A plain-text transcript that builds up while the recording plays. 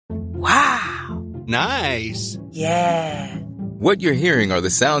Nice. Yeah. What you're hearing are the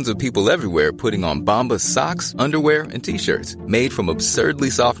sounds of people everywhere putting on Bombas socks, underwear, and T-shirts made from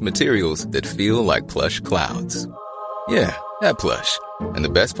absurdly soft materials that feel like plush clouds. Yeah, that plush. And the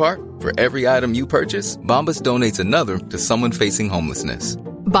best part? For every item you purchase, Bombas donates another to someone facing homelessness.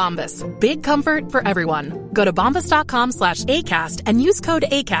 Bombas. Big comfort for everyone. Go to bombas.com/ACAST and use code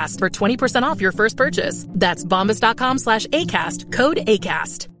ACAST for 20% off your first purchase. That's bombas.com/ACAST. Code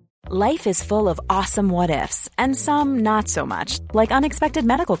ACAST. Life is full of awesome what-ifs, and some not so much, like unexpected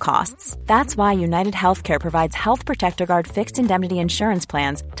medical costs. That's why United Healthcare provides Health Protector Guard fixed indemnity insurance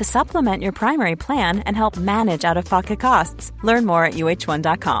plans to supplement your primary plan and help manage out-of-pocket costs. Learn more at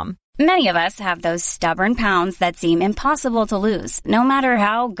uh1.com. Many of us have those stubborn pounds that seem impossible to lose, no matter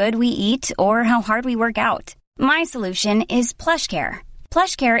how good we eat or how hard we work out. My solution is PlushCare.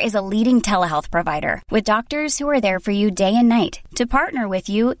 PlushCare is a leading telehealth provider with doctors who are there for you day and night to partner with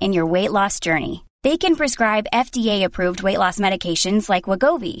you in your weight loss journey. They can prescribe FDA-approved weight loss medications like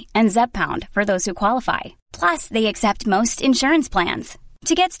Wegovy and Zepbound for those who qualify. Plus, they accept most insurance plans.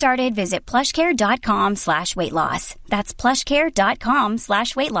 To get started, visit plushcare.com/weightloss. That's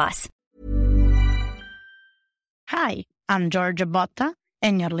plushcare.com/weightloss. Hi, I'm Giorgia Botta,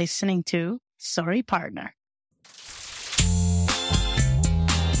 and you're listening to Sorry Partner.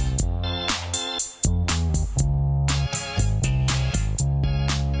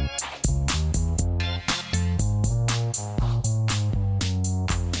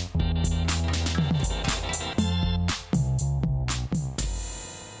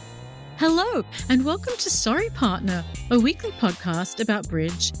 Hello, and welcome to Sorry Partner, a weekly podcast about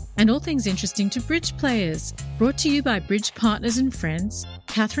bridge and all things interesting to bridge players, brought to you by bridge partners and friends,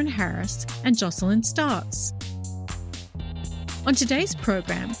 Catherine Harris and Jocelyn Starks. On today's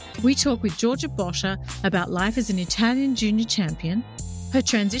program, we talk with Giorgia Botta about life as an Italian junior champion, her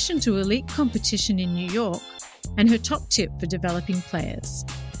transition to elite competition in New York, and her top tip for developing players.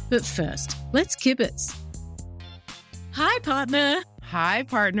 But first, let's kibitz. Hi, partner. Hi,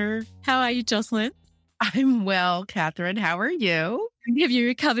 partner. How are you, Jocelyn? I'm well, Catherine. How are you? Have you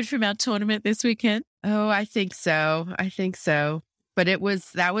recovered from our tournament this weekend? Oh, I think so. But that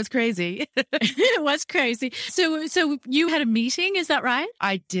was crazy. It was crazy. So you had a meeting, is that right?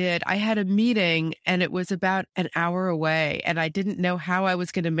 I did. I had a meeting and it was about an hour away and I didn't know how I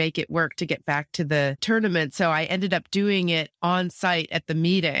was going to make it work to get back to the tournament. So I ended up doing it on site at the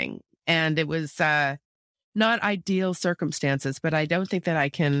meeting and it was, not ideal circumstances, but I don't think that I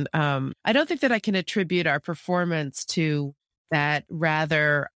can attribute our performance to that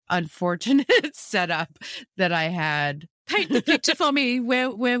rather unfortunate setup that I had. Paint the picture for me.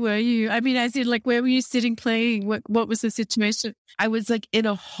 Where were you? I mean, as in, like, where were you sitting playing? What was the situation? I was like in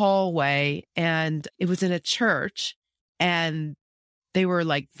a hallway and it was in a church and they were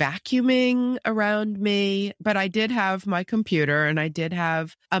like vacuuming around me, but I did have my computer and I did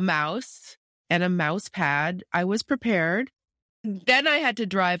have a mouse and a mouse pad. I was prepared. Then I had to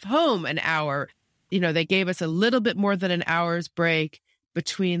drive home an hour. You know, they gave us a little bit more than an hour's break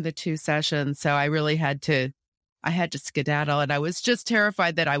between the two sessions. So I really had to skedaddle. And I was just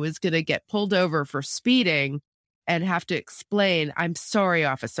terrified that I was going to get pulled over for speeding and have to explain, I'm sorry,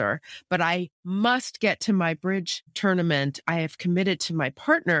 officer, but I must get to my bridge tournament. I have committed to my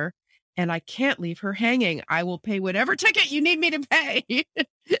partner and I can't leave her hanging. I will pay whatever ticket you need me to pay.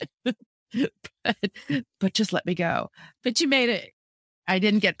 But just let me go. But you made it. I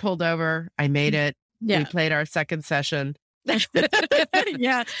didn't get pulled over. I made it. Yeah. We played our second session.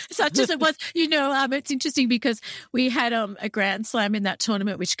 Yeah, such as it was. You know, it's interesting because we had a Grand Slam in that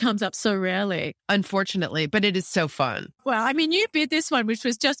tournament, which comes up so rarely. Unfortunately, but it is so fun. Well, I mean, you beat this one, which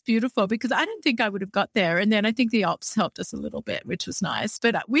was just beautiful because I don't think I would have got there. And then I think the ops helped us a little bit, which was nice.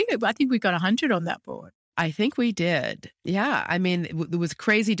 But I think we got 100 on that board. I think we did. Yeah. I mean, it was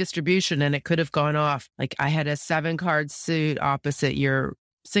crazy distribution and it could have gone off. Like I had a 7-card suit opposite your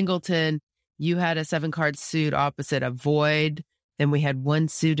singleton. You had a 7-card suit opposite a void. Then we had one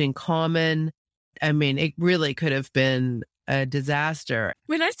suit in common. I mean, it really could have been a disaster.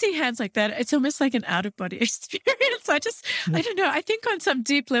 When I see hands like that, it's almost like an out-of-body experience. I don't know. I think on some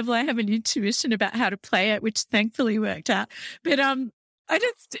deep level, I have an intuition about how to play it, which thankfully worked out. But I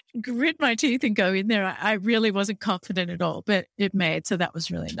just grit my teeth and go in there. I really wasn't confident at all, but it made, so that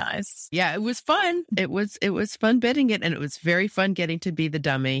was really nice. Yeah, it was fun. It was fun betting it, and it was very fun getting to be the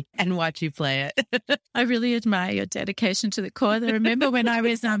dummy and watch you play it. I really admire your dedication to the cause. I remember when I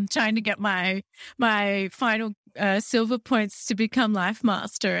was trying to get my final silver points to become Life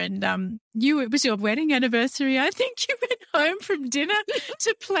Master. And it was your wedding anniversary. I think you went home from dinner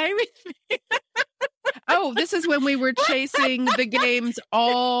to play with me. Oh, this is when we were chasing the games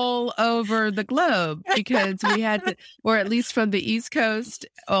all over the globe because we had to, or at least from the East Coast,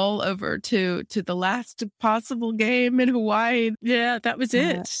 all over to the last possible game in Hawaii. Yeah, that was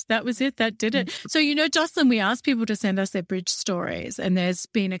it. That was it. That did it. So, Jocelyn, we asked people to send us their bridge stories, and there's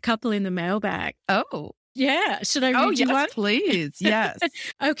been a couple in the mailbag. Oh. Yeah. Should I read you one? Please. Yes.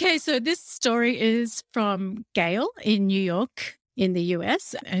 Okay. So this story is from Gail in New York in the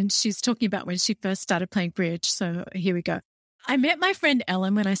US, and she's talking about when she first started playing bridge. So here we go. I met my friend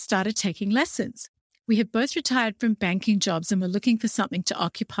Ellen when I started taking lessons. We had both retired from banking jobs and were looking for something to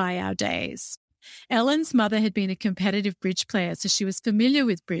occupy our days. Ellen's mother had been a competitive bridge player, so she was familiar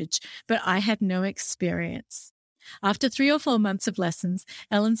with bridge, but I had no experience. After 3 or 4 months of lessons,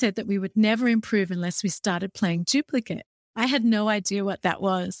 Ellen said that we would never improve unless we started playing duplicate. I had no idea what that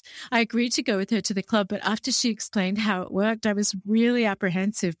was. I agreed to go with her to the club, but after she explained how it worked, I was really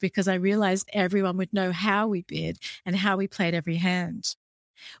apprehensive because I realized everyone would know how we bid and how we played every hand.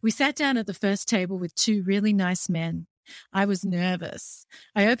 We sat down at the first table with 2 really nice men. I was nervous.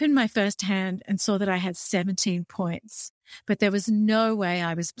 I opened my first hand and saw that I had 17 points, but there was no way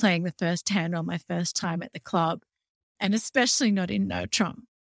I was playing the first hand on my first time at the club, and especially not in no trump.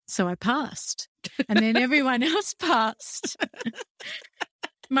 So I passed, and then everyone else passed.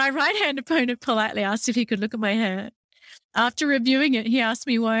 My right-hand opponent politely asked if he could look at my hand. After reviewing it, he asked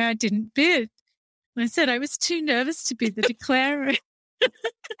me why I didn't bid. I said I was too nervous to be the declarer.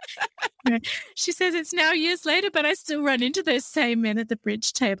 She says it's now years later, but I still run into those same men at the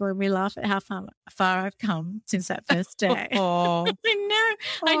bridge table, and we laugh at how far I've come since that first day. Oh,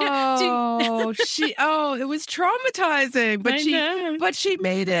 I know. It was traumatizing, but she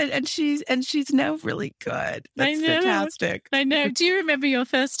made it, and she's now really good. That's fantastic. I know. Do you remember your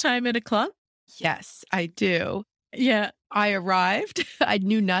first time at a club? Yes, I do. Yeah. I arrived. I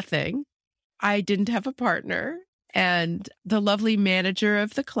knew nothing. I didn't have a partner. And the lovely manager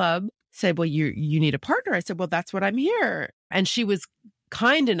of the club said, well, you need a partner. I said, well, that's what I'm here. And she was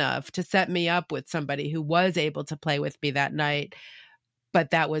kind enough to set me up with somebody who was able to play with me that night. But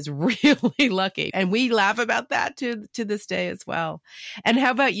that was really lucky. And we laugh about that to this day as well. And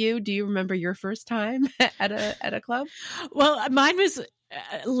how about you? Do you remember your first time at a club? Well, mine was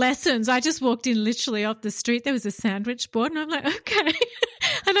lessons. I just walked in literally off the street. There was a sandwich board, and I'm like, okay.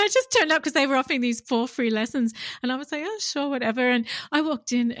 And I just turned up because they were offering these 4 free lessons. And I was like, oh, sure, whatever. And I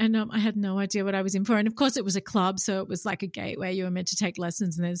walked in and I had no idea what I was in for. And of course, it was a club. So it was like a gateway. You were meant to take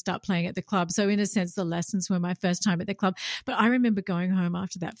lessons and then start playing at the club. So in a sense, the lessons were my first time at the club. But I remember going home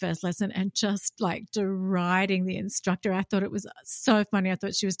after that first lesson and just like deriding the instructor. I thought it was so funny. I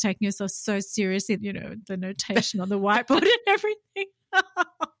thought she was taking herself so seriously, the notation on the whiteboard and everything.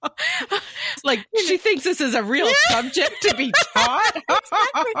 Like she thinks this is a real subject to be taught.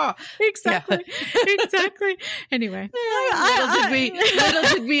 Exactly. Anyway, little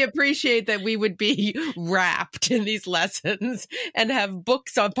did we appreciate that we would be wrapped in these lessons and have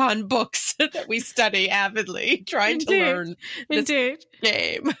books upon books that we study avidly, trying to learn this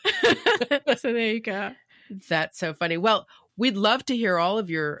game. So there you go. That's so funny. Well, we'd love to hear all of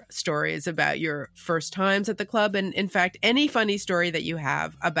your stories about your first times at the club. And in fact, any funny story that you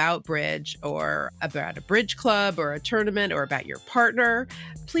have about bridge or about a bridge club or a tournament or about your partner,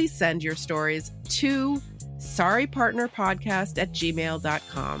 please send your stories to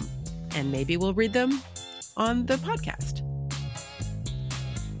sorrypartnerpodcast@gmail.com. And maybe we'll read them on the podcast.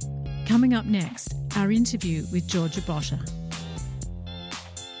 Coming up next, our interview with Giorgia Botta.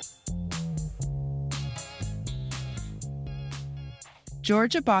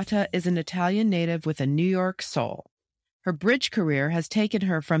 Giorgia Botta is an Italian native with a New York soul. Her bridge career has taken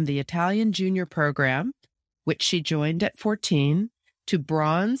her from the Italian junior program, which she joined at 14, to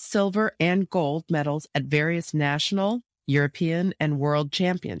bronze, silver, and gold medals at various national, European, and world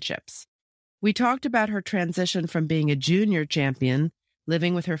championships. We talked about her transition from being a junior champion,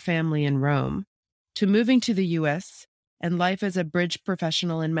 living with her family in Rome, to moving to the U.S. and life as a bridge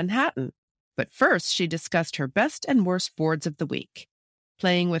professional in Manhattan. But first, she discussed her best and worst boards of the week,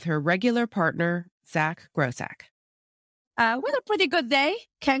 playing with her regular partner, Zach Grosak. We had a pretty good day.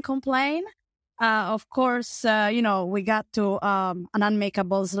 Can't complain. Of course, we got to an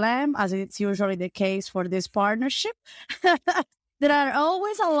unmakeable slam, as it's usually the case for this partnership. There are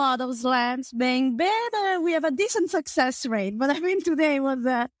always a lot of slams being better. We have a decent success rate. But I mean, today was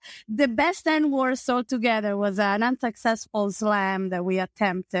the best and worst altogether was an unsuccessful slam that we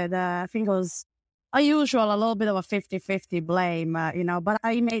attempted. I think it was unusual, a little bit of a 50-50 blame, but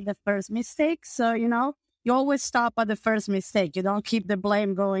I made the first mistake. So, you always stop at the first mistake. You don't keep the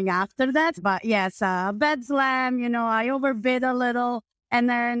blame going after that. But yes, bed slam, I overbid a little. And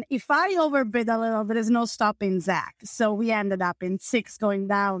then if I overbid a little, there is no stopping Zach. So we ended up in 6 going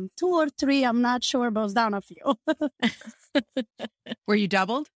down 2 or 3. I'm not sure, but it was down a few. Were you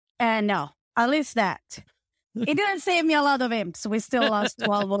doubled? No, at least that. It didn't save me a lot of imps. We still lost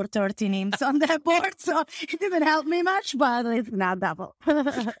 12 or 13 imps on that board. So it didn't help me much, but it's not double.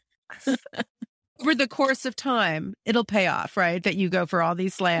 Over the course of time, it'll pay off, right? That you go for all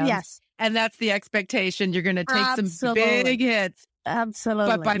these slams. Yes. And that's the expectation. You're going to take some big hits.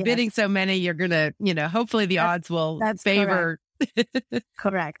 Absolutely. But by bidding so many, you're going to, hopefully the odds will favor.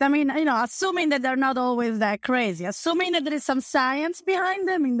 Correct. I mean, assuming that they're not always that crazy, assuming that there is some science behind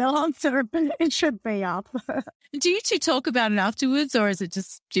them in the long term, it should pay off. Do you two talk about it afterwards, or is it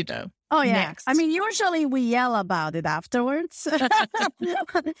just, Oh, yeah. next? I mean, usually we yell about it afterwards.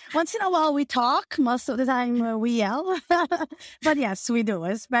 Once in a while we talk. Most of the time we yell. But yes, we do,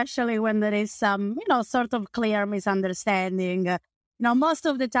 especially when there is some, sort of clear misunderstanding. Most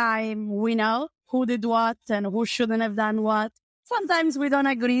of the time we know who did what and who shouldn't have done what. Sometimes we don't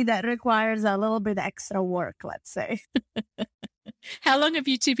agree. That requires a little bit extra work, let's say. How long have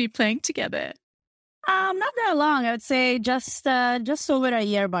you two been playing together? Not that long. I would say just over a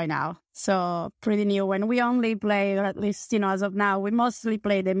year by now. So pretty new. And we only play, or at least, as of now, we mostly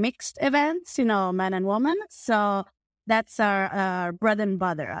play the mixed events, men and women. So that's our bread and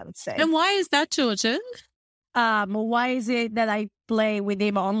butter, I would say. And why is that, Giorgia? Why is it that I play with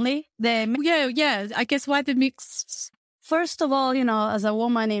him only? Yeah. I guess why the mixed? First of all, as a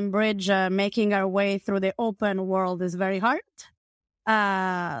woman in bridge, making our way through the open world is very hard.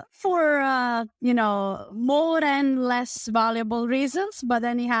 For more and less valuable reasons, but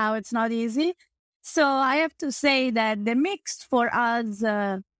anyhow, it's not easy. So I have to say that the mixed for us,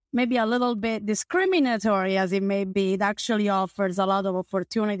 maybe a little bit discriminatory as it may be, it actually offers a lot of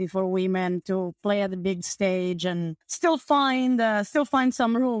opportunity for women to play at the big stage and still find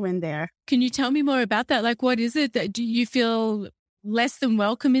some room in there. Can you tell me more about that? Like, what is it that do you feel less than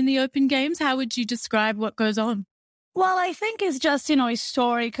welcome in the open games? How would you describe what goes on? Well, I think it's just,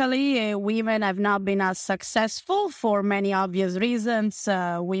 historically, women have not been as successful for many obvious reasons.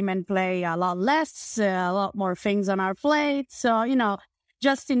 Women play a lot less, a lot more things on our plate. So,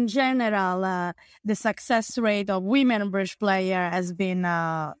 just in general, the success rate of women bridge player has been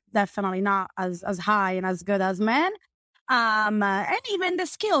definitely not as high and as good as men. And even the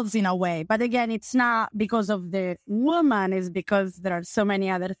skills in a way. But again, it's not because of the woman, it's because there are so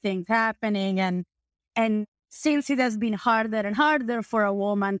many other things happening. And since it has been harder and harder for a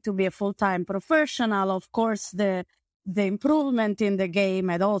woman to be a full-time professional, of course, the improvement in the game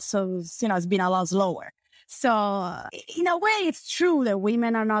had also, has been a lot slower. So in a way, it's true that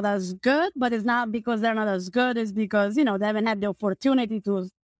women are not as good, but it's not because they're not as good. It's because, they haven't had the opportunity to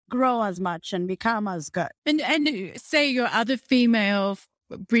grow as much and become as good. And say your other female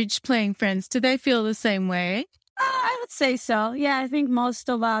bridge playing friends, do they feel the same way? I would say so. Yeah, I think most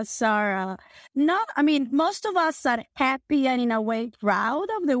of us are most of us are happy and in a way proud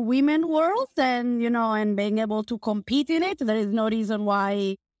of the women world and, and being able to compete in it. There is no reason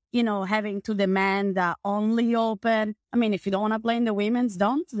why, having to demand only open. I mean, if you don't want to play in the women's,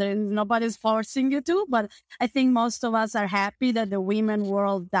 don't. Nobody's forcing you to. But I think most of us are happy that the women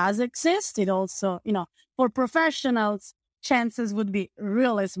world does exist. It also, for professionals, chances would be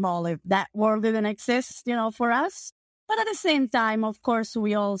really small if that world didn't exist, for us. But at the same time, of course,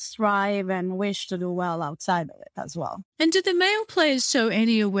 we all strive and wish to do well outside of it as well. And do the male players show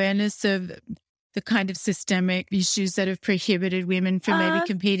any awareness of the kind of systemic issues that have prohibited women from maybe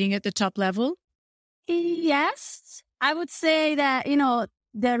competing at the top level? Yes. I would say that,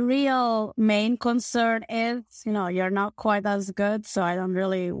 the real main concern is, you're not quite as good, so I don't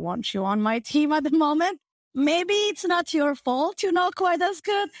really want you on my team at the moment. Maybe it's not your fault you're not quite as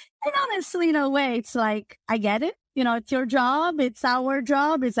good. And honestly, in a way, it's like, I get it. It's your job. It's our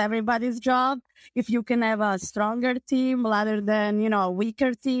job. It's everybody's job. If you can have a stronger team rather than, a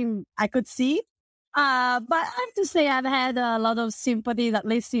weaker team, I could see it. But I have to say I've had a lot of sympathy, at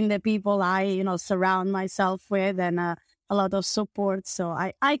least in the people I, surround myself with and a lot of support. So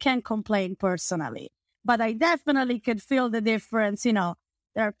I can't complain personally. But I definitely could feel the difference. There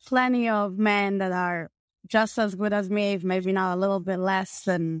are plenty of men that are just as good as me, maybe not a little bit less,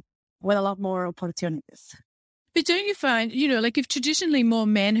 and with a lot more opportunities. But don't you find, if traditionally more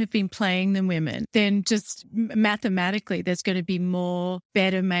men have been playing than women, then just mathematically there's going to be more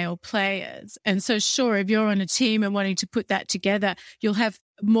better male players. And so sure, if you're on a team and wanting to put that together, you'll have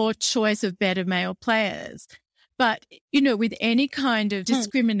more choice of better male players. But, with any kind of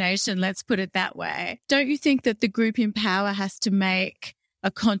discrimination, let's put it that way, don't you think that the group in power has to make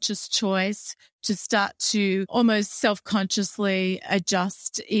a conscious choice to start to almost self-consciously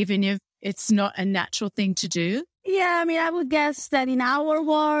adjust, even if it's not a natural thing to do? Yeah, I mean, I would guess that in our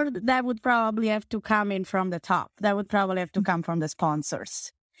world, that would probably have to come in from the top. That would probably have to come from the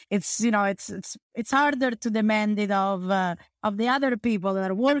sponsors. It's harder to demand it of the other people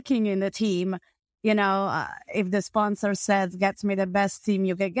that are working in the team. If the sponsor says, "Gets me the best team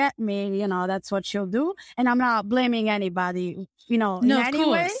you can get me," that's what she'll do. And I'm not blaming anybody, in any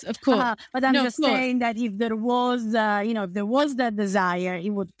way. Of course. But I'm just saying that if there was, that desire, it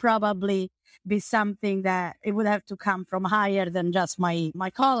would probably be something that it would have to come from higher than just my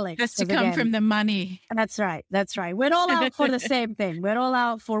colleagues. It has to come from the money. That's right. We're all out for the same thing. We're all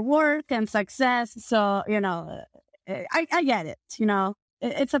out for work and success. So, I get it.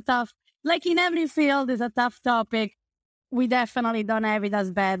 It's a tough, like in every field, it's a tough topic. We definitely don't have it as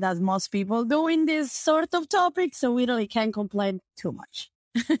bad as most people do in this sort of topic. So we really can't complain too much.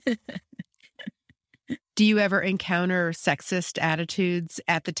 Do you ever encounter sexist attitudes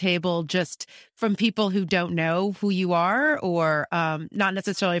at the table just from people who don't know who you are, or not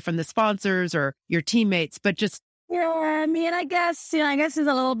necessarily from the sponsors or your teammates, but just... Yeah, I mean, I guess it's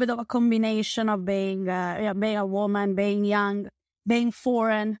a little bit of a combination of being a woman, being young, being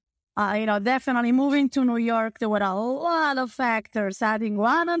foreign. Definitely moving to New York, there were a lot of factors, adding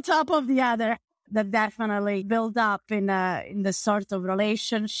one on top of the other, that definitely built up in the sort of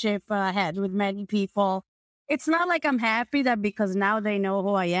relationship I had with many people. It's not like I'm happy that because now they know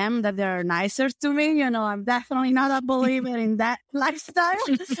who I am, that they're nicer to me. I'm definitely not a believer in that lifestyle,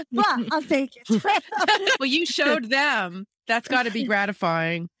 but I'll take it. Well, you showed them. That's got to be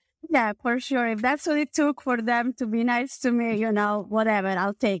gratifying. Yeah, for sure. If that's what it took for them to be nice to me, whatever,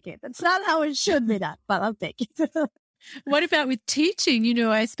 I'll take it. It's not how it should be done, but I'll take it. What about with teaching,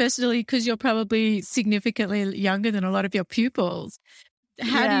 especially because you're probably significantly younger than a lot of your pupils?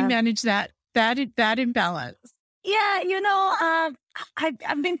 How do you manage that imbalance? Yeah,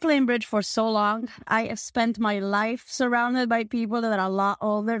 I've been playing bridge for so long. I have spent my life surrounded by people that are a lot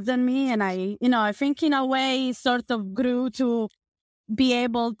older than me. And I think in a way sort of grew to be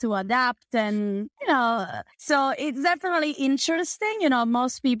able to adapt and, so it's definitely interesting.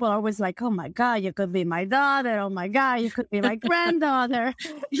 Most people are always like, "Oh my God, you could be my daughter. Oh my God, you could be my granddaughter."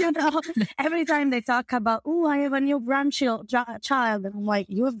 Every time they talk about, "Oh, I have a new child." And I'm like,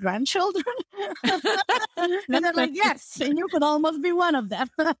 "You have grandchildren?" And they're like, "Yes. And you could almost be one of them."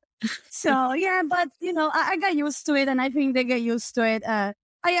 So, yeah, but, I got used to it and I think they get used to it.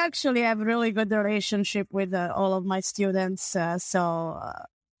 I actually have a really good relationship with all of my students, so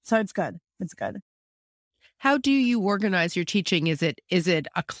it's good. It's good. How do you organize your teaching? Is it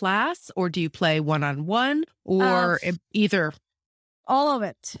a class, or do you play one-on-one, or either? All of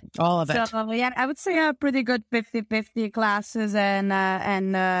it. All of it. So, yeah, I would say a pretty good 50-50 classes and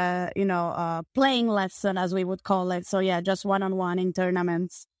playing lesson, as we would call it. So, yeah, just one-on-one in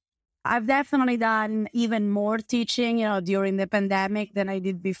tournaments. I've definitely done even more teaching, during the pandemic than I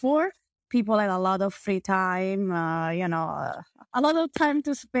did before. People had a lot of free time, a lot of time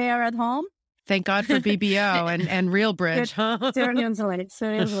to spare at home. Thank God for BBO and Real Bridge.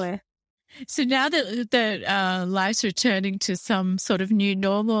 Seriously. So now that life's returning to some sort of new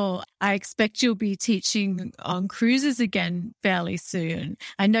normal, I expect you'll be teaching on cruises again fairly soon.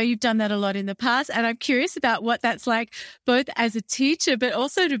 I know you've done that a lot in the past, and I'm curious about what that's like, both as a teacher, but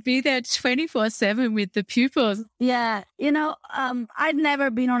also to be there 24/7 with the pupils. Yeah, I'd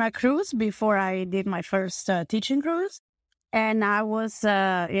never been on a cruise before I did my first teaching cruise. And I was,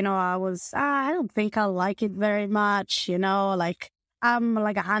 I don't think I like it very much, I'm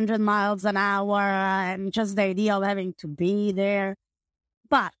like 100 miles an hour and just the idea of having to be there.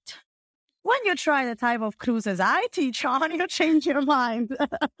 But when you try the type of cruises I teach on, you change your mind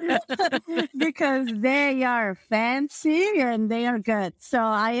because they are fancy and they are good. So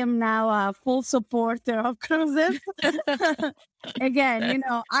I am now a full supporter of cruises. Again,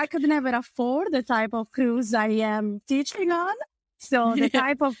 I could never afford the type of cruise I am teaching on. So the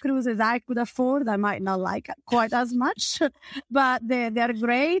type of cruises I could afford, I might not like quite as much, but they're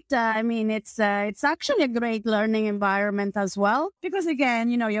great. It's actually a great learning environment as well, because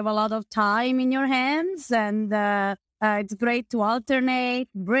again, you have a lot of time in your hands, and it's great to alternate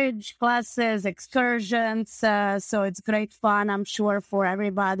bridge classes, excursions. So it's great fun, I'm sure, for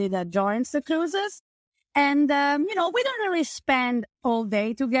everybody that joins the cruises. And, we don't really spend all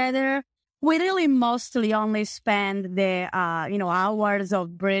day together. We really mostly only spend the, hours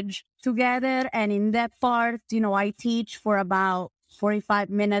of bridge together. And in that part, I teach for about 45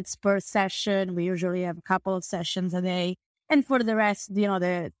 minutes per session. We usually have a couple of sessions a day. And for the rest,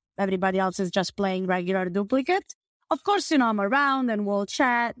 everybody else is just playing regular duplicate. Of course, I'm around and we'll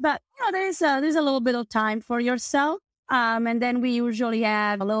chat, but there's a little bit of time for yourself. And then we usually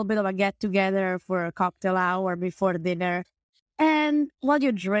have a little bit of a get together for a cocktail hour before dinner. And while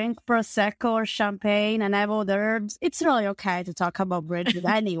you drink Prosecco or champagne and have all the herbs, it's really okay to talk about bridge with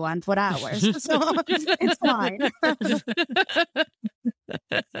anyone for hours. So it's fine.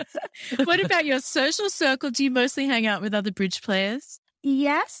 What about your social circle? Do you mostly hang out with other bridge players?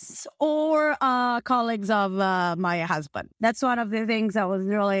 Yes, or colleagues of my husband. That's one of the things I was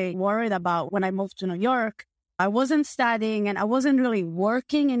really worried about when I moved to New York. I wasn't studying and I wasn't really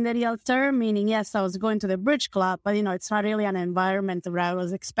working in the real term, meaning, yes, I was going to the bridge club, but, it's not really an environment where I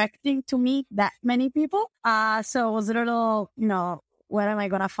was expecting to meet that many people. So it was a little, where am I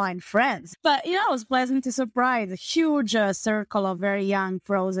going to find friends? But, I was pleasantly surprised. A huge circle of very young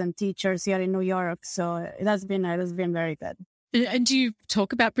pros and teachers here in New York. So it has been very good. And do you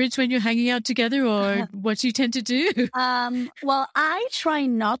talk about bridge when you're hanging out together, or what do you tend to do? Well, I try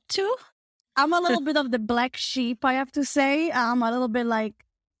not to. I'm a little bit of the black sheep, I have to say. I'm a little bit like,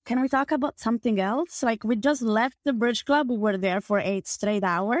 can we talk about something else? Like, we just left the bridge club. We were there for 8 straight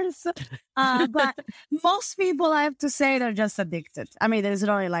hours. But most people, I have to say, they're just addicted. I mean, there's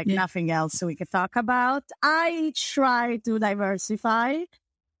really nothing else we could talk about. I try to diversify,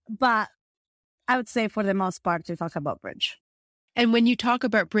 but I would say for the most part, we talk about bridge. And when you talk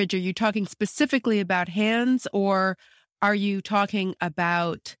about bridge, are you talking specifically about hands, or are you talking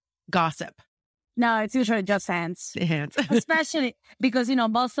about gossip? No, it's usually just hands. Hands. Especially because,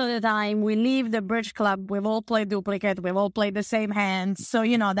 most of the time we leave the bridge club, we've all played duplicate, we've all played the same hands. So,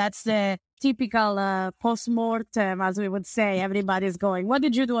 that's the typical post-mortem, as we would say. Everybody's going, what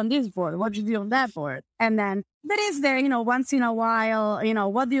did you do on this board? What did you do on that board? And then there is once in a while,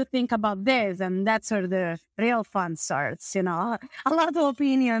 what do you think about this? And that's where the real fun starts, a lot of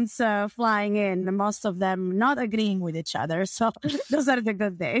opinions flying in, most of them not agreeing with each other. So those are the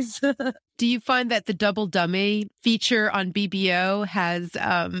good days. Do you find that the double dummy feature on BBO has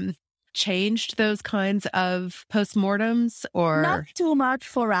changed those kinds of postmortems, or not too much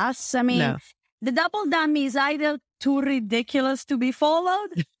for us? I mean, no. The double dummy is either too ridiculous to be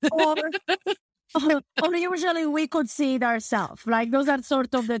followed, or usually we could see it ourselves. Like, those are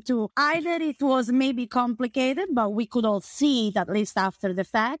sort of the two. Either it was maybe complicated, but we could all see it at least after the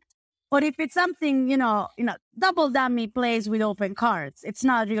fact. Or if it's something, double dummy plays with open cards. It's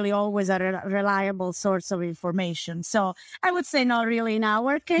not really always a reliable source of information. So I would say not really in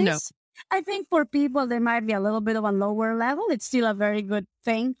our case. No. I think for people, there might be a little bit of a lower level. It's still a very good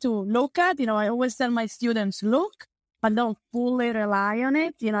thing to look at. I always tell my students, look, but don't fully rely on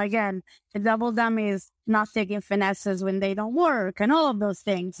it. Again, the double dummy is not taking finesses when they don't work and all of those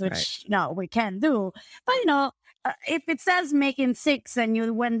things, which, we can't do. But, if it says making 6 and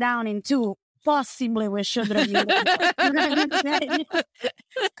you went down in 2, possibly we should review it.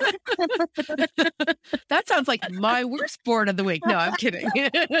 That sounds like my worst board of the week. No, I'm kidding. Yes,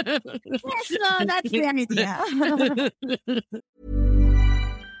 no, that's the idea.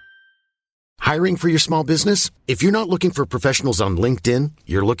 Hiring for your small business? If you're not looking for professionals on LinkedIn,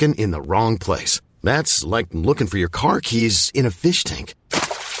 you're looking in the wrong place. That's like looking for your car keys in a fish tank.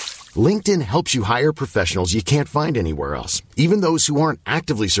 LinkedIn helps you hire professionals you can't find anywhere else, even those who aren't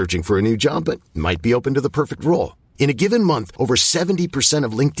actively searching for a new job but might be open to the perfect role. In a given month, over 70%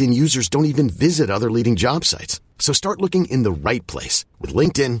 of LinkedIn users don't even visit other leading job sites. So start looking in the right place. With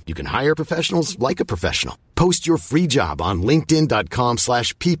LinkedIn, you can hire professionals like a professional. Post your free job on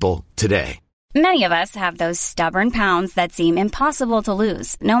linkedin.com/people today. Many of us have those stubborn pounds that seem impossible to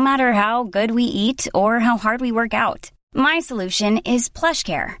lose, no matter how good we eat or how hard we work out. My solution is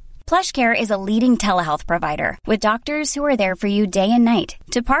PlushCare. PlushCare is a leading telehealth provider with doctors who are there for you day and night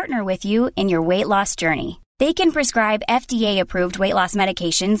to partner with you in your weight loss journey. They can prescribe FDA-approved weight loss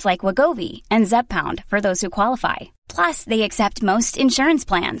medications like Wegovy and Zepbound for those who qualify. Plus, they accept most insurance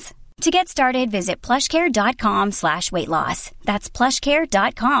plans. To get started, visit plushcare.com/weightloss. That's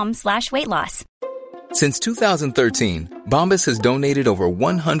plushcare.com/weightloss. Since 2013, Bombas has donated over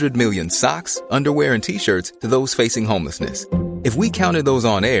 100 million socks, underwear, and T-shirts to those facing homelessness. If we counted those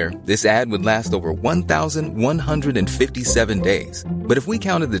on air, this ad would last over 1,157 days. But if we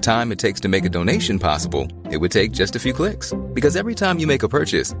counted the time it takes to make a donation possible, it would take just a few clicks. Because every time you make a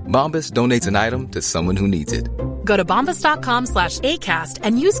purchase, Bombas donates an item to someone who needs it. Go to bombas.com/ACAST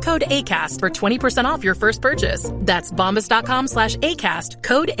and use code ACAST for 20% off your first purchase. That's bombas.com/ACAST,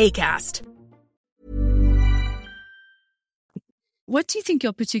 code ACAST. What do you think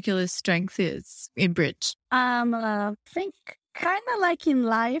your particular strength is in bridge? I think kind of like in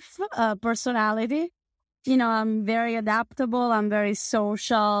life, personality. I'm very adaptable. I'm very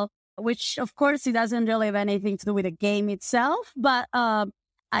social, which of course it doesn't really have anything to do with the game itself. But I'm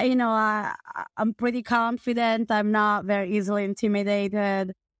pretty confident. I'm not very easily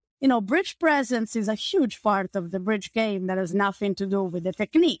intimidated. Bridge presence is a huge part of the bridge game that has nothing to do with the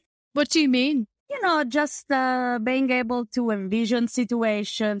technique. What do you mean? Just being able to envision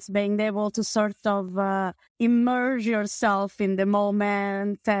situations, being able to sort of immerse yourself in the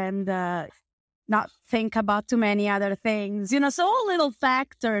moment and not think about too many other things. So all little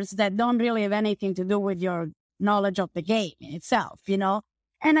factors that don't really have anything to do with your knowledge of the game itself,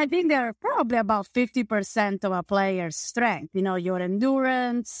 And I think they're probably about 50% of a player's strength, your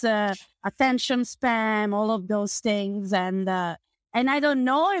endurance, attention span, all of those things. And I don't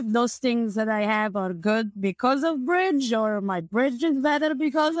know if those things that I have are good because of bridge or my bridge is better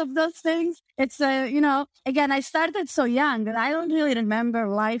because of those things. It's, again, I started so young that I don't really remember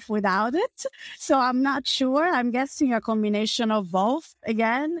life without it. So I'm not sure. I'm guessing a combination of both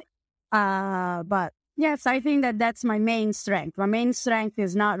again. But yes, I think that that's my main strength. My main strength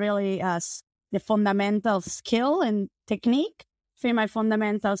is not really the fundamental skill and technique. I think my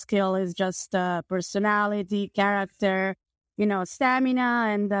fundamental skill is just personality, character, stamina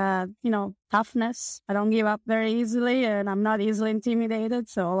and, toughness. I don't give up very easily and I'm not easily intimidated.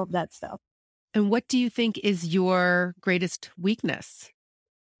 So all of that stuff. And what do you think is your greatest weakness?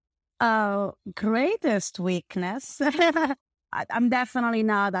 Greatest weakness. I'm definitely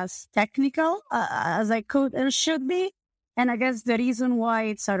not as technical as I could and should be. And I guess the reason why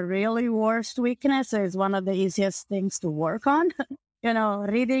it's a really worst weakness is one of the easiest things to work on.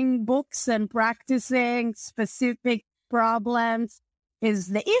 Reading books and practicing specific problems is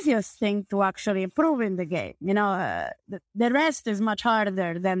the easiest thing to actually improve in the game. The rest is much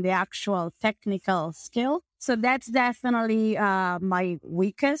harder than the actual technical skill. So that's definitely my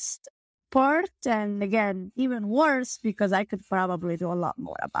weakest part. And again, even worse because I could probably do a lot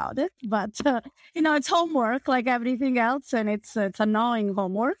more about it. But, it's homework like everything else. And it's annoying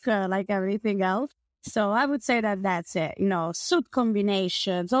homework like everything else. So I would say that that's it. Suit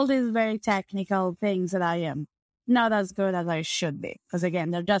combinations, all these very technical things that I am not as good as I should be. Because again,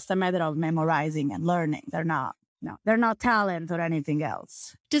 they're just a matter of memorizing and learning. They're not talent or anything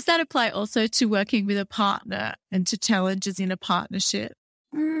else. Does that apply also to working with a partner and to challenges in a partnership?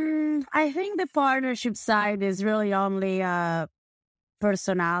 I think the partnership side is really only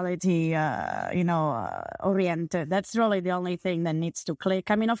personality, oriented. That's really the only thing that needs to click.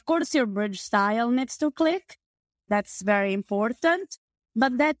 I mean, of course, your bridge style needs to click. That's very important.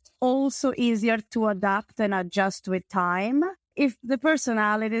 But that's also easier to adapt and adjust with time. If the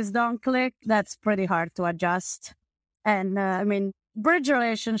personalities don't click, that's pretty hard to adjust. And bridge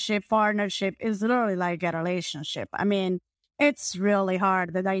relationship, partnership is literally like a relationship. It's really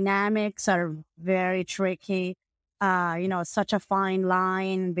hard. The dynamics are very tricky. Such a fine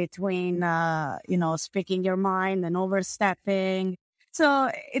line between, speaking your mind and overstepping.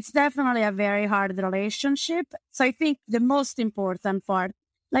 So it's definitely a very hard relationship. So I think the most important part,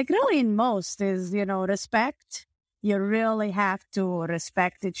 like really in most, is, respect. You really have to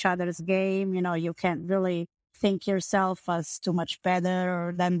respect each other's game. You can't really think yourself as too much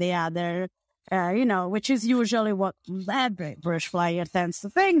better than the other, which is usually what every bridge player tends to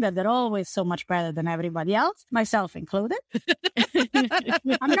think, that they're always so much better than everybody else, myself included.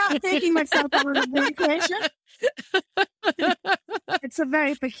 I'm not taking myself out of the equation. It's a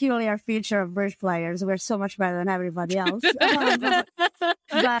very peculiar feature of bridge players. We're so much better than everybody else.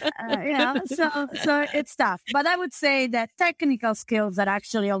 So it's tough. But I would say that technical skills are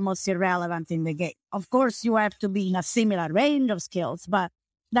actually almost irrelevant in the game. Of course, you have to be in a similar range of skills, but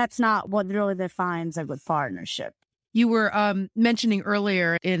that's not what really defines a good partnership. You were mentioning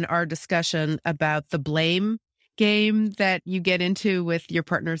earlier in our discussion about the blame game that you get into with your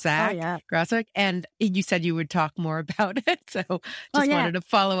partner, Zach Graswick, and you said you would talk more about it. So wanted to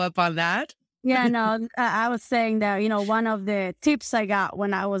follow up on that. Yeah, no, I was saying that, one of the tips I got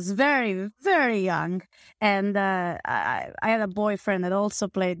when I was very, very young, and I had a boyfriend that also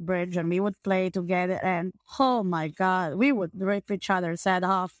played bridge, and we would play together, and oh my God, we would rip each other's head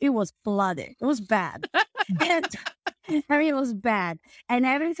off. It was bloody. It was bad. It was bad. And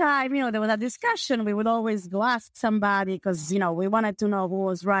every time, there was a discussion, we would always go ask somebody because, we wanted to know who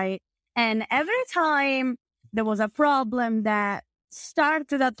was right. And every time there was a problem that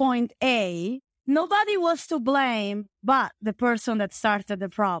started at point A, nobody was to blame but the person that started the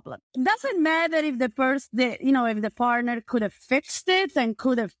problem. It doesn't matter if if the partner could have fixed it and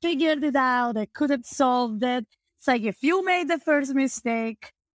could have figured it out, and could have solved it. It's like if you made the first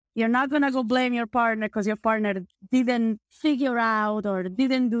mistake, You're not going to go blame your partner because your partner didn't figure out or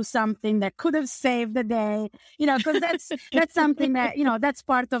didn't do something that could have saved the day, because that's something that, that's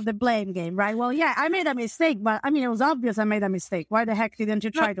part of the blame game, right? Well, yeah, I made a mistake, but I mean, it was obvious I made a mistake. Why the heck didn't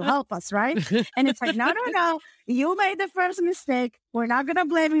you try to help us, right? And it's like, no, you made the first mistake. We're not going to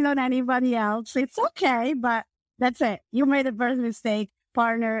blame it on anybody else. It's okay, but that's it. You made the first mistake,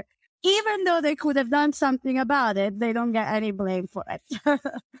 partner. Even though they could have done something about it, they don't get any blame for it.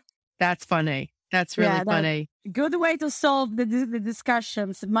 That's funny. That's really funny. Good way to solve the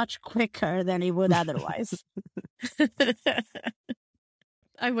discussions much quicker than it would otherwise.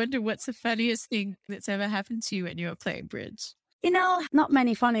 I wonder what's the funniest thing that's ever happened to you when you were playing bridge? Not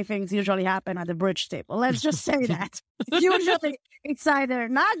many funny things usually happen at the bridge table. Let's just say that. Usually it's either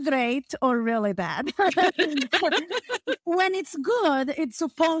not great or really bad. When it's good, it's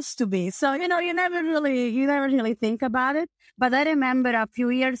supposed to be. So, you never really think about it. But I remember a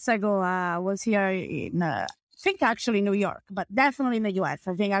few years ago, I was here in, I think actually New York, but definitely in the US.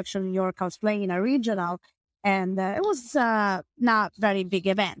 I think actually New York, I was playing in a regional. And it was not very big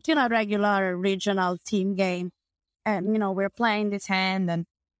event, a regular regional team game. And, we're playing this hand and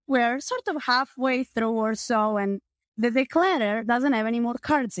we're sort of halfway through or so. And the declarer doesn't have any more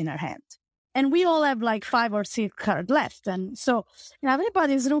cards in her hand. And we all have like 5 or 6 cards left. And so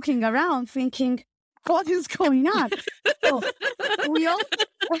everybody's looking around thinking, what is going on? So we all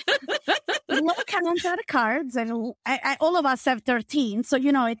count our cards and all of us have 13. So,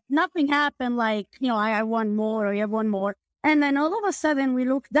 nothing happened like, I won more or you have one more. And then all of a sudden we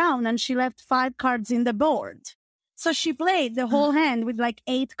look down and she left 5 cards in the board. So she played the whole hand with like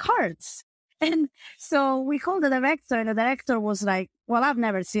 8 cards. And so we called the director and the director was like, well, I've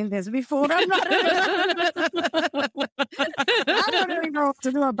never seen this before. I don't really know what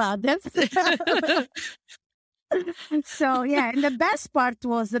to do about this. So, yeah. And the best part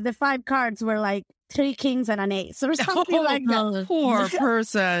was that the 5 cards were like 3 kings and an ace or something like that. Poor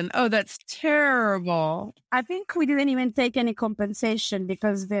person. Oh, that's terrible. I think we didn't even take any compensation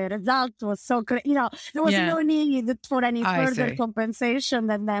because the result was so great. There was no need for any further compensation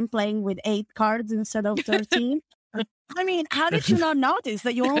than them playing with 8 cards instead of 13. I mean, how did you not notice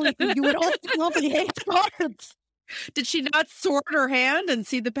that you were only 8 cards? Did she not sort her hand and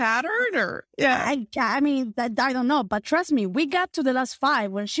see the pattern, or? Yeah, I mean, I don't know, but trust me, we got to the last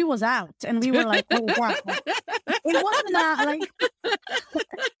 5 when she was out, and we were like, "Oh wow!" It wasn't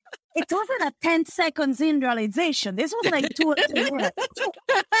it wasn't a 10 seconds in realization. This was like 2 or 3 minutes.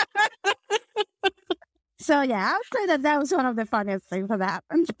 So yeah, I would say that was one of the funniest things that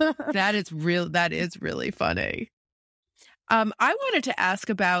happened. That is real. That is really funny. I wanted to ask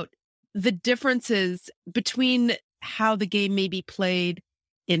about the differences between how the game may be played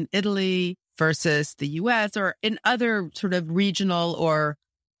in Italy versus the US, or in other sort of regional or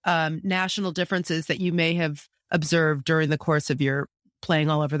national differences that you may have observed during the course of your playing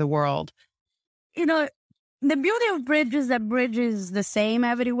all over the world. The beauty of bridge is that bridge is the same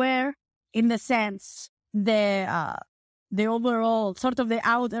everywhere, in the sense the overall sort of the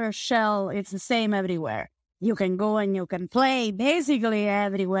outer shell, it's the same everywhere. You can go and you can play basically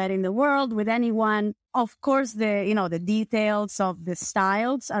everywhere in the world with anyone. Of course, the details of the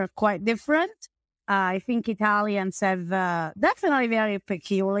styles are quite different. I think Italians have definitely very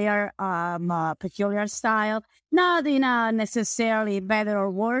peculiar style. Not in a necessarily better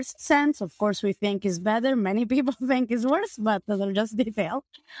or worse sense. Of course, we think is better. Many people think is worse, but those are just details.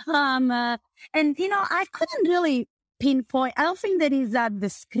 I couldn't really pinpoint. I don't think there is a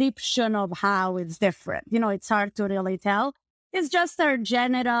description of how it's different. It's hard to really tell. It's just our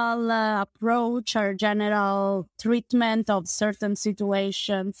general approach, our general treatment of certain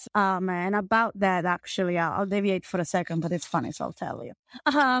situations. And about that, actually, I'll deviate for a second, but it's funny, so I'll tell you.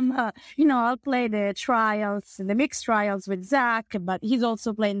 I'll play the mixed trials with Zach, but he's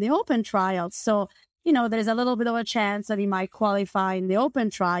also playing the open trials. So, there's a little bit of a chance that he might qualify in the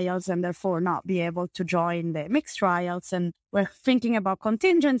open trials and therefore not be able to join the mixed trials. And we're thinking about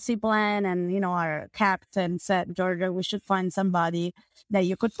contingency plan. And, our captain said, Giorgia, we should find somebody that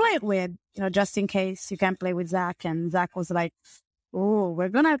you could play with, just in case you can't play with Zach. And Zach was like, oh, we're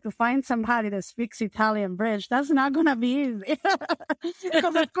going to have to find somebody that speaks Italian bridge. That's not going to be easy.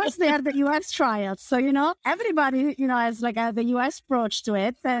 Because, of course, they are the U.S. trials. So, everybody, has like the U.S. approach to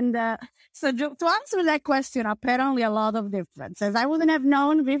it. And so to answer that question, apparently a lot of differences. I wouldn't have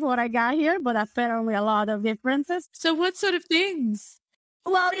known before I got here, but apparently a lot of differences. So what sort of things?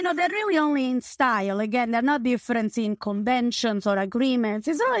 Well, they're really only in style. Again, they're not different in conventions or agreements.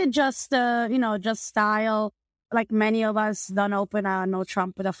 It's really just, just style. Like many of us don't open a no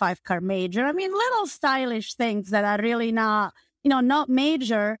trump with a 5-card major. I mean, little stylish things that are really not not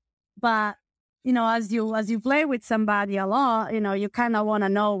major, but as you play with somebody a lot, you kind of want to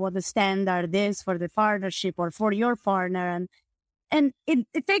know what the standard is for the partnership or for your partner. And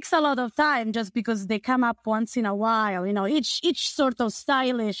it takes a lot of time just because they come up once in a while. Each sort of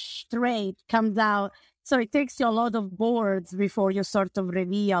stylish trait comes out. So it takes you a lot of boards before you sort of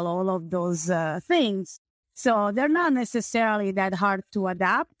reveal all of those things. So they're not necessarily that hard to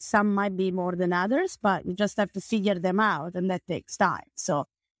adapt. Some might be more than others, but you just have to figure them out, and that takes time. So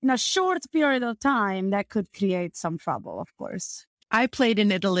in a short period of time, that could create some trouble, of course. I played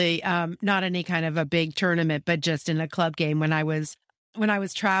in Italy, not any kind of a big tournament, but just in a club game when I was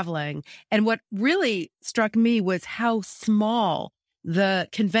traveling. And what really struck me was how small the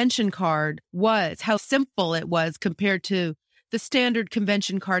convention card was, how simple it was compared to the standard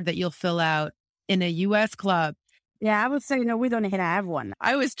convention card that you'll fill out in a U.S. club. Yeah, I would say, we don't even have one.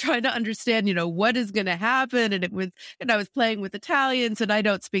 I was trying to understand, what is going to happen. And I was playing with Italians and I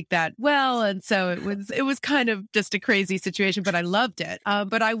don't speak that well. And so it was kind of just a crazy situation, but I loved it.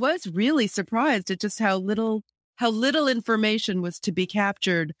 But I was really surprised at just how little information was to be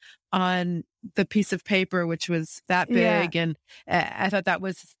captured on the piece of paper, which was that big. Yeah. And I thought that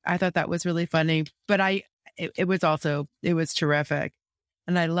was really funny, but it was terrific.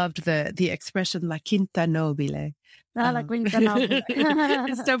 And I loved the expression "la quinta nobile." La quinta nobile.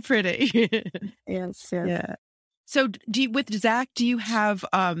 It's so pretty. Yes. Yeah. So, with Zach, do you have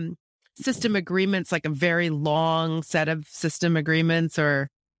system agreements, like a very long set of system agreements, or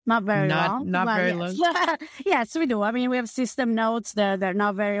not very long? Not very long. Yes, we do. I mean, we have system notes. They're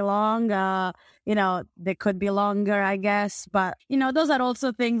not very long. They could be longer, I guess. But those are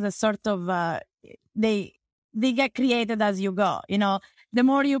also things that sort of they get created as you go. The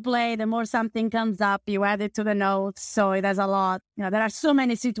more you play, the more something comes up, you add it to the notes. So it has a lot. There are so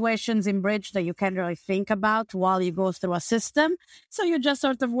many situations in bridge that you can't really think about while you go through a system. So you just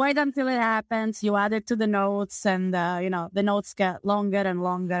sort of wait until it happens. You add it to the notes, and, the notes get longer and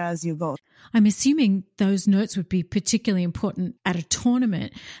longer as you go. I'm assuming those notes would be particularly important at a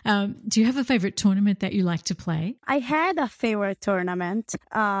tournament. Do you have a favorite tournament that you like to play? I had a favorite tournament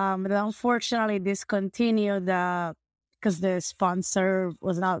that unfortunately discontinued because the sponsor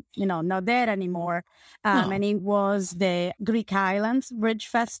was not there anymore. And it was the Greek Islands Bridge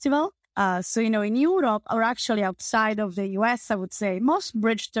Festival. So, in Europe, or actually outside of the US, I would say most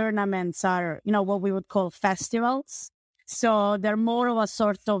bridge tournaments are, what we would call festivals. So they're more of a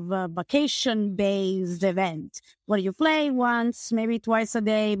sort of vacation-based event where you play once, maybe twice a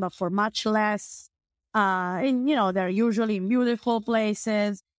day, but for much less. And, they're usually in beautiful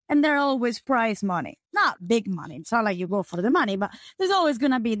places. And they're always prize money, not big money. It's not like you go for the money, but there's always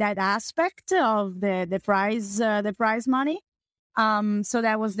going to be that aspect of the prize money. So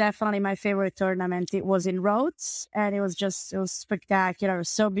that was definitely my favorite tournament. It was in Rhodes, and it was spectacular. It was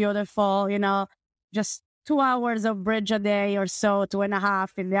so beautiful, just 2 hours of bridge a day or so,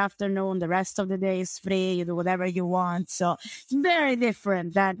 2.5 in the afternoon. The rest of the day is free. You do whatever you want. So it's very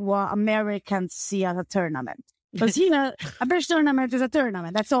different than what Americans see as a tournament. Because a bridge tournament is a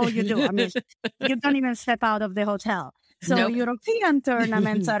tournament. That's all you do. I mean, you don't even step out of the hotel. So nope. European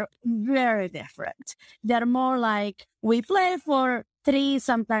tournaments are very different. They're more like we play for 3,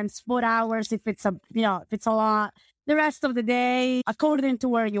 sometimes 4 hours if it's a lot. The rest of the day, according to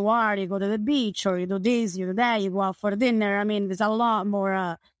where you are, you go to the beach or you do this, you do that, you go out for dinner. I mean, there's a lot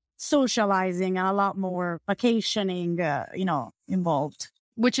more socializing and a lot more vacationing, involved.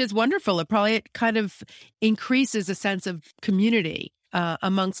 Which is wonderful. It probably kind of increases a sense of community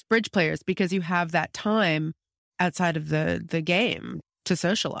amongst bridge players because you have that time outside of the game to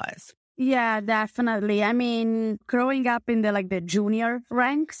socialize. Yeah, definitely. I mean, growing up in the junior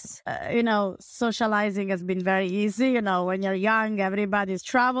ranks, socializing has been very easy. When you're young, everybody's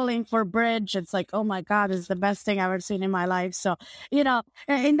traveling for bridge. It's like, oh my God, it's the best thing I've ever seen in my life. So, in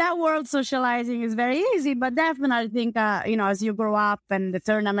that world, socializing is very easy. But definitely, I think, as you grow up and the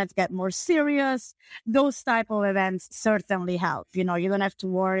tournaments get more serious, those type of events certainly help. You don't have to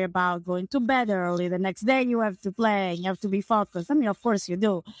worry about going to bed early. The next day you have to play and you have to be focused. I mean, of course you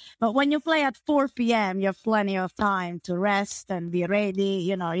do. But when you play at 4 p.m., you have plenty of time to rest and be ready.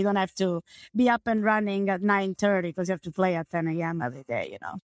 You don't have to be up and running at 9:30 because you have to play at 10 a.m. every day,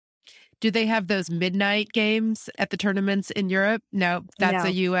 Do they have those midnight games at the tournaments in Europe? No, that's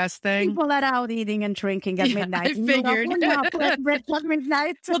a U.S. thing. People are out eating and drinking at midnight. I figured. At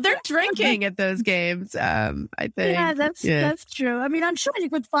midnight. Well, they're drinking at those games, I think. Yeah, that's true. I mean, I'm sure you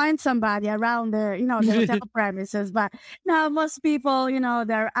could find somebody around the hotel premises, but no, most people,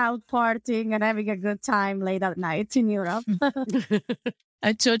 they're out partying and having a good time late at night in Europe.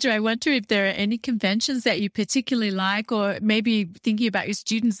 Giorgia, I wonder if there are any conventions that you particularly like, or maybe thinking about your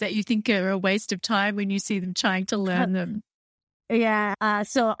students that you think are a waste of time when you see them trying to learn them. Yeah.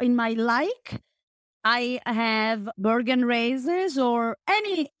 So in my I have Bergen races or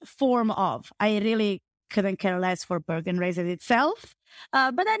any form of. I really couldn't care less for Bergen races itself,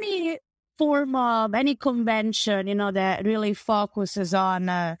 but any form of any convention, that really focuses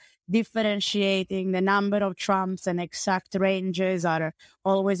on differentiating the number of trumps and exact ranges are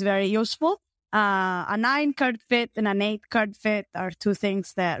always very useful. A 9-card fit and an 8-card fit are two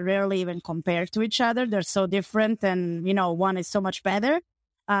things that rarely even compare to each other. They're so different, and one is so much better.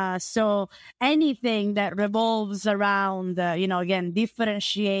 So anything that revolves around, again,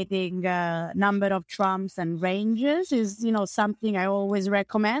 differentiating number of trumps and ranges is, something I always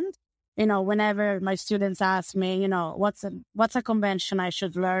recommend. Whenever my students ask me, what's a convention I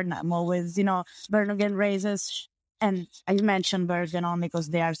should learn, I'm always, Bergen races. And I mentioned Bergen only because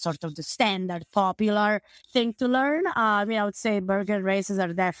they are sort of the standard popular thing to learn. I would say Bergen races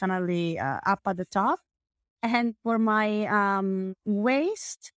are definitely up at the top. And for my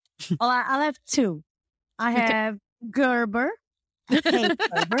waist, I'll have two. I have Gerber. I hate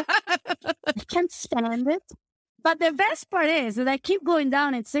Gerber. I can't stand it. But the best part is that I keep going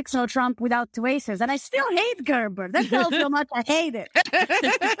down in 6-0 trump without two aces, and I still hate Gerber. That tells you how much I hate it.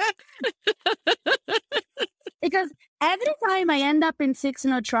 Because every time I end up in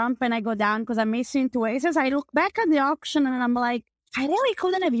 6-0 trump and I go down because I'm missing two aces, I look back at the auction and I'm like, I really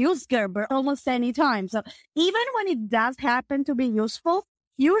couldn't have used Gerber almost any time. So even when it does happen to be useful,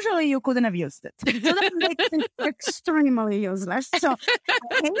 usually you couldn't have used it. So that makes it extremely useless. So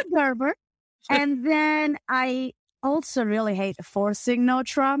I hate Gerber. And then I also really hate forcing no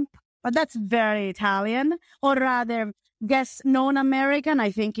trump, but that's very Italian, or rather, guess non-American.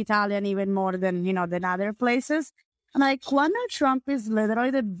 I think Italian even more than, than other places. I'm like, one no trump is literally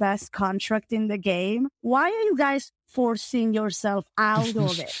the best contract in the game. Why are you guys forcing yourself out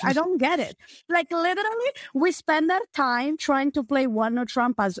of it? I don't get it. Like, literally, we spend our time trying to play one no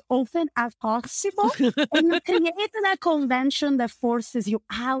trump as often as possible, and you create a convention that forces you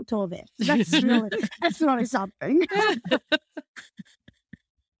out of it. That's really something.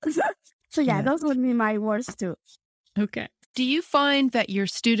 So yeah, those would be my worst two. Okay. Do you find that your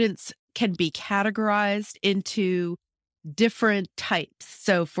students can be categorized into different types?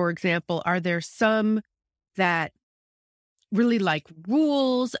 So, for example, are there some that really like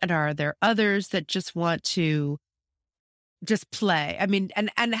rules, and are there others that just want to just play? I mean,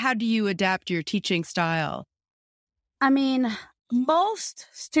 and how do you adapt your teaching style? I mean, most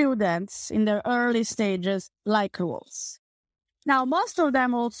students in their early stages like rules. Now, most of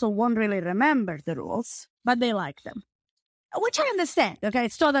them also won't really remember the rules, but they like them, which I understand. Okay,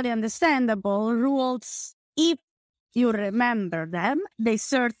 it's totally understandable. Rules, if you remember them, they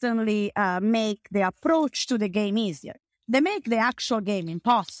certainly make the approach to the game easier. They make the actual game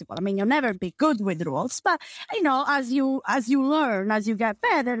impossible. I mean, you'll never be good with rules, but as you learn, as you get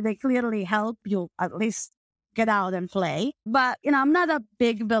better, they clearly help you at least get out and play. But I'm not a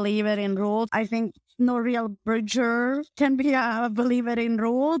big believer in rules. I think no real bridger can be a believer in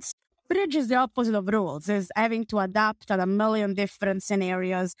rules. Bridge is the opposite of rules, is having to adapt at a million different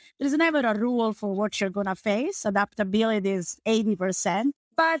scenarios. There's never a rule for what you're going to face. Adaptability is 80%.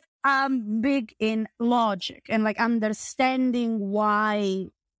 But I'm big in logic and like understanding why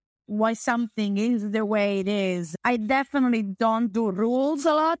something is the way it is. I definitely don't do rules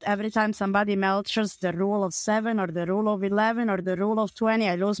a lot. Every time somebody mentions the rule of 7 or the rule of 11 or the rule of 20,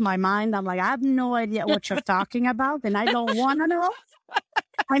 I lose my mind. I'm like, I have no idea what you're talking about, and I don't want to know.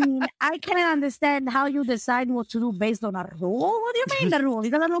 I mean, I can't understand how you decide what to do based on a rule. What do you mean the rule? You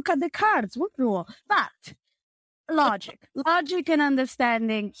gotta look at the cards. What rule? But logic and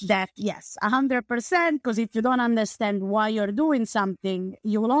understanding that, yes, 100%, because if you don't understand why you're doing something,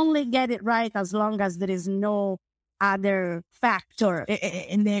 you will only get it right as long as there is no other factor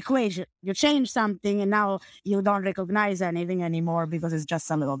in the equation. You change something and now you don't recognize anything anymore because it's just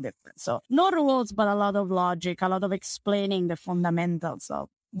a little different. So no rules, but a lot of logic, a lot of explaining the fundamentals of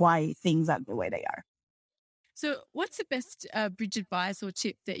why things are the way they are. So what's the best bridge advice or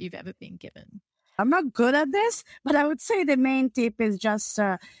tip that you've ever been given? I'm not good at this, but I would say the main tip is just,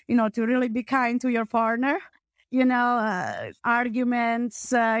 to really be kind to your partner. Arguments,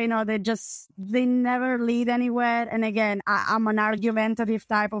 they never lead anywhere. And again, I'm an argumentative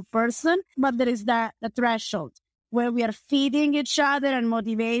type of person, but there is the threshold where we are feeding each other and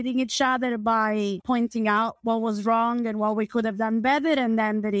motivating each other by pointing out what was wrong and what we could have done better. And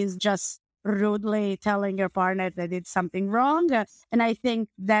then there is just rudely telling your partner they did something wrong. And I think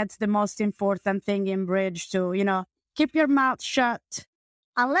that's the most important thing in bridge to, keep your mouth shut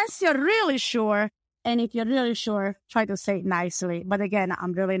unless you're really sure. And if you're really sure, try to say it nicely. But again,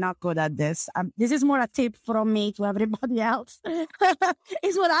 I'm really not good at this. This is more a tip from me to everybody else.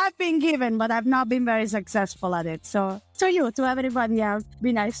 It's what I've been given, but I've not been very successful at it. So to everybody else,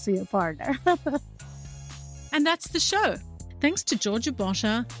 be nice to your partner. And that's the show. Thanks to Giorgia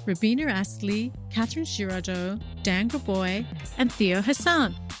Botta, Rabina Astley, Catherine Shirajo, Dan Graboy, and Theo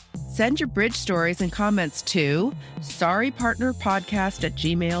Hassan. Send your bridge stories and comments to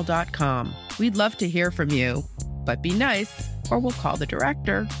sorrypartnerpodcast@gmail.com. We'd love to hear from you, but be nice or we'll call the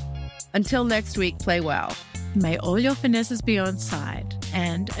director. Until next week, play well. May all your finesses be on side.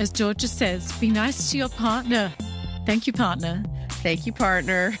 And as Giorgia says, be nice to your partner. Thank you, partner. Thank you,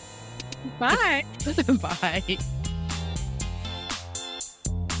 partner. Bye. Bye.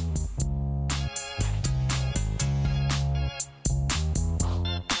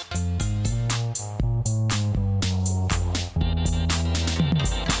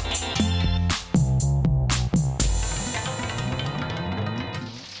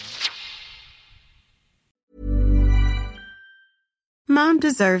 Mom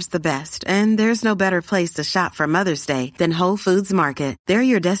deserves the best, and there's no better place to shop for Mother's Day than Whole Foods Market. They're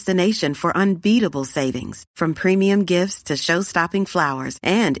your destination for unbeatable savings, from premium gifts to show-stopping flowers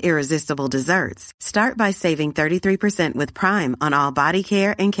and irresistible desserts. Start by saving 33% with Prime on all body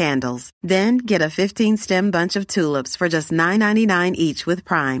care and candles. Then get a 15-stem bunch of tulips for just $9.99 each with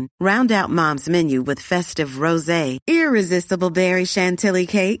Prime. Round out Mom's menu with festive rosé, irresistible berry chantilly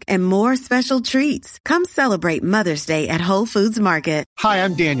cake, and more special treats. Come celebrate Mother's Day at Whole Foods Market. Hi,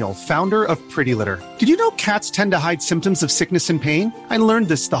 I'm Daniel, founder of Pretty Litter. Did you know cats tend to hide symptoms of sickness and pain? I learned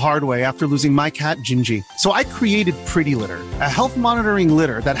this the hard way after losing my cat, Gingy. So I created Pretty Litter, a health monitoring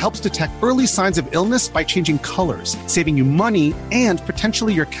litter that helps detect early signs of illness by changing colors, saving you money and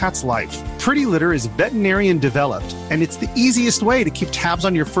potentially your cat's life. Pretty Litter is veterinarian developed, and it's the easiest way to keep tabs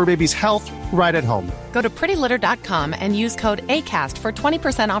on your fur baby's health right at home. Go to prettylitter.com and use code ACAST for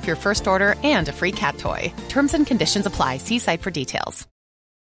 20% off your first order and a free cat toy. Terms and conditions apply. See site for details.